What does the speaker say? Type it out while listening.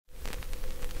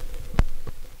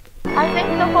I think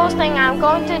the first thing I'm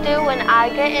going to do when I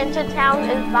get into town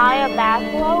is buy a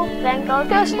bathrobe, then go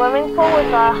to a swimming pool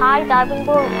with a high diving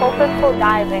board open for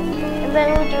diving. And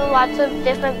then we'll do lots of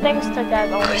different things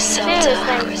together. Serious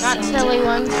things, not silly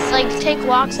ones, like take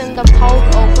walks in the park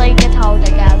or play guitar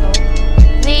together.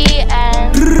 The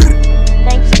end.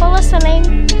 Thanks for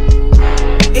listening.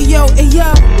 Hey yo, hey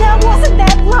yo. Now wasn't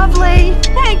that lovely?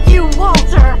 Thank you,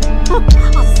 Walter.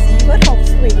 I'll see you at home,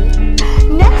 sweetie.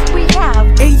 Next we have...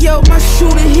 Hey yo, my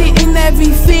shooter hitting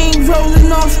everything,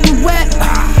 rolling off the wet.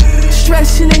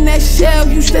 Stretching in that shell,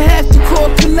 used to have to call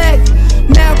collect.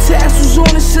 Now tassels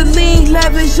on the Celine,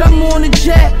 leathers, I'm on the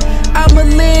jet. I'ma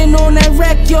land on that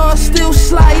wreck, y'all still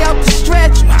slide out the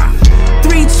stretch.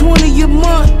 320 a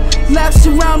month, laps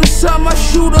around the sun, my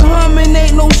shooter humming,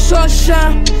 ain't no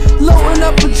sunshine. Loading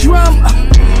up a drum,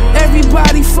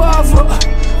 everybody father,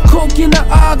 coke in the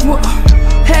agua.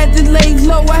 Had to lay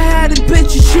low, I had a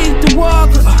bitch and cheat the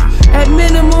water. At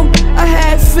minimum, I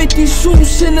had 50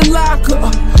 suits in the locker.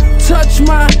 Touch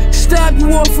mine, stab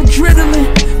you off adrenaline,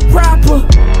 proper.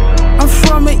 I'm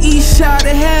from the east side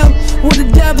of hell, where the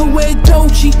devil wear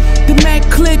Dolce. The Mac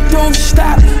click don't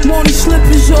stop, morning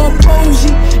slippers all posy.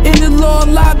 In the law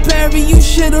library, you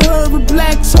should've heard what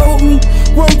Black told me.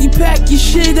 Word, you pack your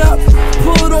shit up,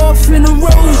 pull it off in a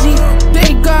rosy.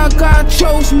 Thank God, God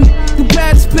chose me, the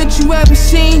baddest bitch you ever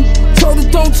seen. Told her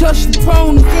don't touch the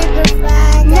pony.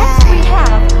 Next we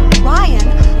have Ryan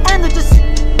and the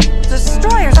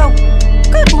Destroyers. Oh,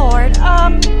 good lord.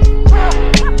 Well,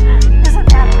 isn't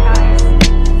that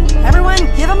nice? Everyone,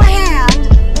 give him a hand.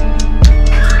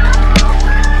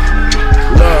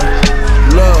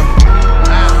 Love.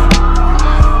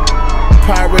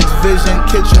 Pirates vision,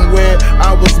 kitchenware,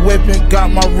 I was whipping,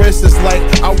 got my wrists like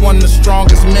I won the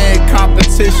strongest man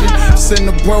competition. Send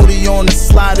the Brody on a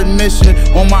sliding mission.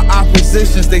 On my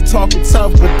oppositions, they talking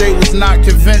tough, but they was not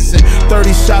convincing.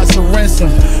 30 shots of rinsing.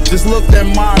 Just looked at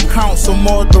my account, some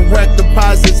more direct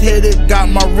deposits hit it. Got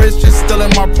my wrist just still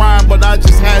in my prime, but I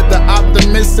just had to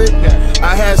optimistic.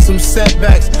 I had some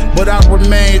setbacks, but I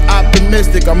remained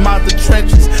optimistic. I'm out the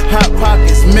trenches, hot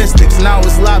pockets, mystics. Now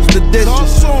it's lobster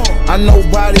dishes. I know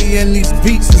nobody in these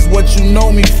beats is what you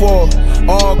know me for.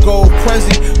 All gold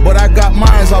Prezi, but I got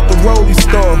mines out the rollie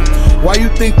store. Why you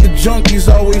think the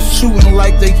junkies always shooting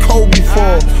like they Kobe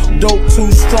for? Dope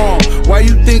too strong, why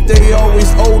you think they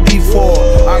always OD for?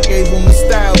 I gave them a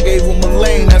style, gave them a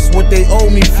lane, that's what they owe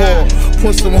me for.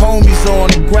 Put some homies on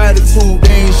the gratitude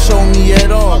they ain't show me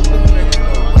at all.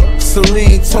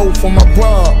 Celine tote for my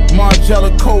bra,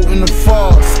 Margiela coat in the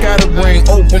fog, scatterbrain,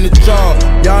 open the jar.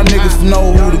 Y'all niggas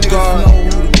know who the guard.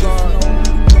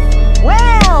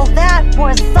 Well, that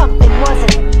was something,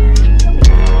 wasn't it?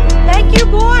 Thank you,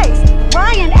 boys.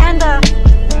 Ryan and the